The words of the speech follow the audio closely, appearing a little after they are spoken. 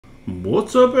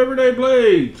What's up, Everyday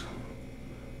Blades?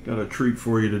 Got a treat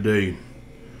for you today.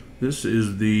 This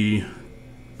is the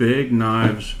Begg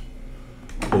knives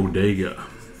Bodega.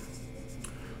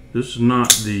 This is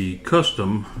not the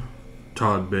custom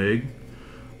Todd Begg,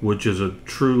 which is a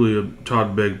truly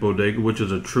Todd Begg Bodega, which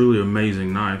is a truly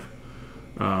amazing knife.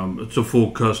 It's a full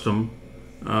custom.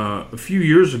 A few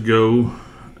years ago,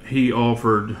 he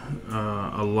offered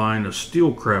a line, a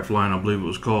Steelcraft line, I believe it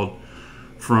was called,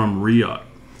 from Riot.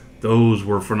 Those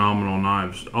were phenomenal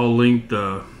knives. I'll link.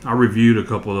 I reviewed a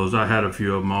couple of those. I had a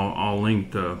few of them. I'll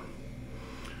link.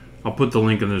 I'll put the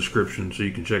link in the description so you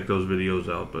can check those videos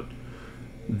out. But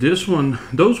this one,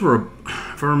 those were,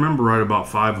 if I remember right, about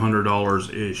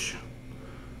 $500 ish.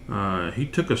 He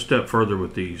took a step further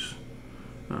with these.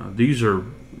 These are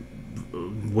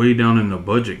way down in the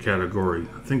budget category.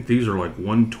 I think these are like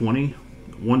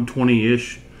 120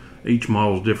 ish. Each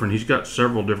model is different. He's got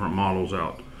several different models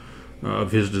out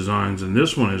of his designs, and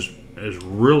this one is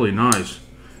really nice.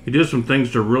 He did some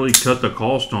things to really cut the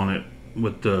cost on it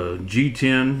with the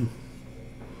G10.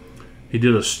 He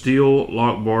did a steel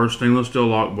lock bar, stainless steel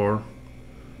lock bar,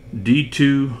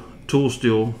 D2 tool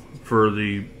steel for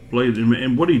the blade,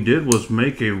 and what he did was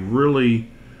make a really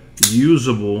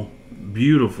usable,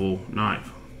 beautiful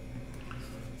knife.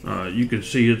 You can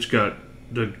see it's got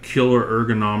the killer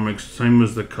ergonomics, same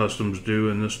as the customs do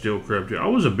and the Steelcraft. I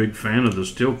was a big fan of the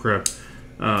Steelcraft.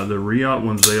 The Riot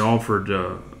ones they offered,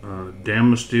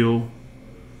 Damasteel.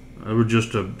 They were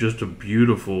just a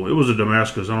beautiful. It was a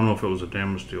Damascus. I don't know if it was a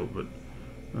Damasteel, but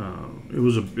it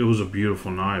was a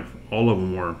beautiful knife. All of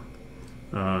them were.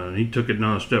 And he took it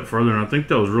down a step further, and I think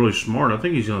that was really smart. I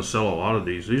think he's going to sell a lot of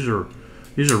these. These are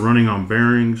running on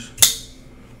bearings,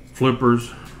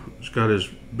 flippers. It's got his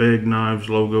Begg knives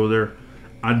logo there.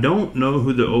 I don't know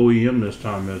who the OEM this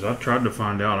time is. I tried to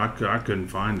find out. I couldn't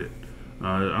find it.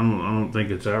 I don't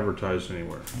think it's advertised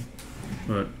anywhere.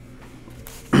 But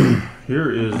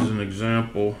here is an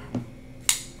example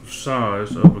of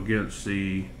size up against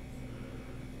the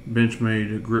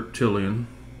Benchmade Griptilian.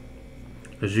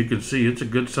 As you can see, it's a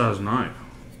good sized knife.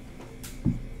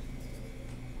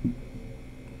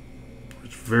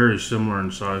 It's very similar in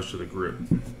size to the grip.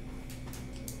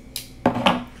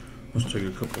 Let's take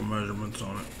a couple measurements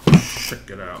on it. Check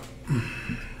it out.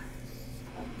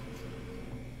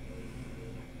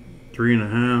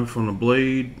 3.5 on the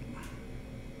blade,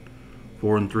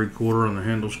 4 3/4 on the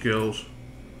handle scales.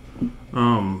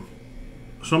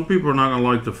 Some people are not going to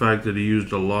like the fact that he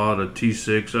used a lot of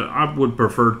T6. I would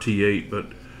prefer T8, but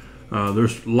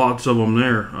there's lots of them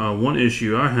there. One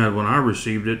issue I had when I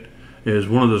received it is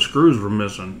one of the screws were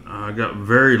missing. I got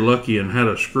very lucky and had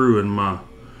a screw in my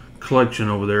collection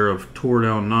over there of tore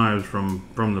down knives from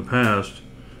the past,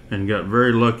 and got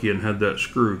very lucky and had that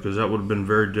screw, because that would have been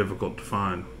very difficult to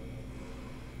find.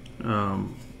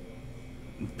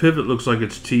 Pivot looks like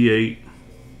it's T8,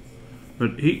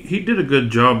 but he did a good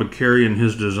job of carrying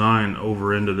his design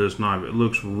over into this knife. It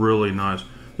looks really nice.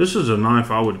 This is a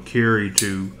knife I would carry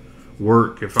to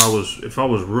work if I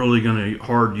was really going to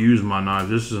hard use my knife.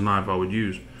 This is a knife I would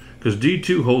use, because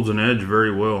D2 holds an edge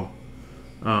very well.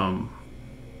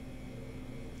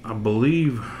 I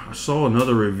believe I saw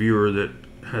another reviewer that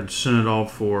had sent it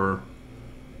off for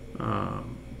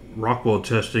Rockwell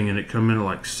testing, and it come in at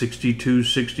like 62,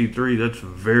 63. That's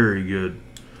very good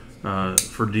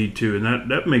for D2,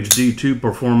 and that makes D2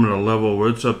 perform at a level where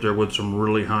it's up there with some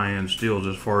really high-end steels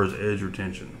as far as edge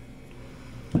retention.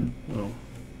 Well,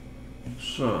 let's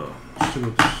see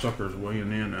what the sucker's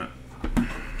weighing in at.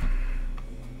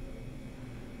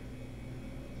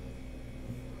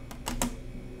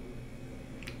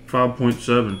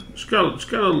 5.7. It's got a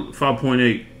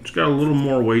 5.8. It's got a little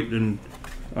more weight than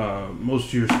most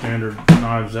of your standard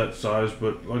knives that size,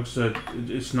 but like I said,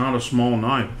 it's not a small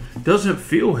knife. It doesn't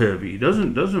feel heavy. It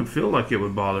doesn't feel like it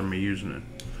would bother me using it.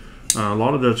 A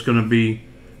lot of that's going to be,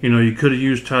 you could have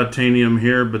used titanium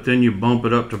here, but then you bump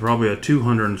it up to probably a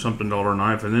 $200 and something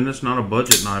knife, and then it's not a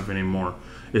budget knife anymore.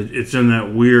 It's in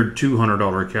that weird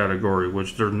 $200 category,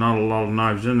 which there's not a lot of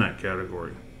knives in that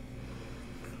category.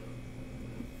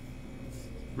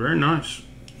 Very nice.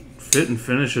 Fit and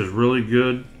finish is really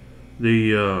good.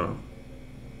 The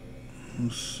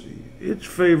let's see, it's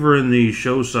favoring the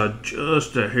show side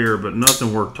just a hair, but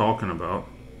nothing worth talking about.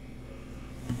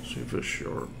 Let's see if it's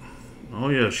sharp. Oh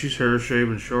yeah, she's hair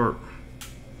shaving sharp.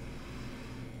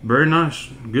 Very nice.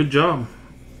 Good job.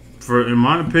 For, in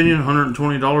my opinion,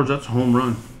 $120, that's a home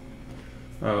run.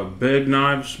 Begg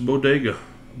Knives Bodega,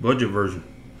 budget version.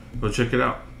 Go check it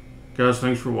out. Guys,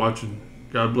 thanks for watching.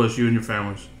 God bless you and your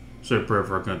families. Say a prayer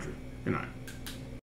for our country. Good night.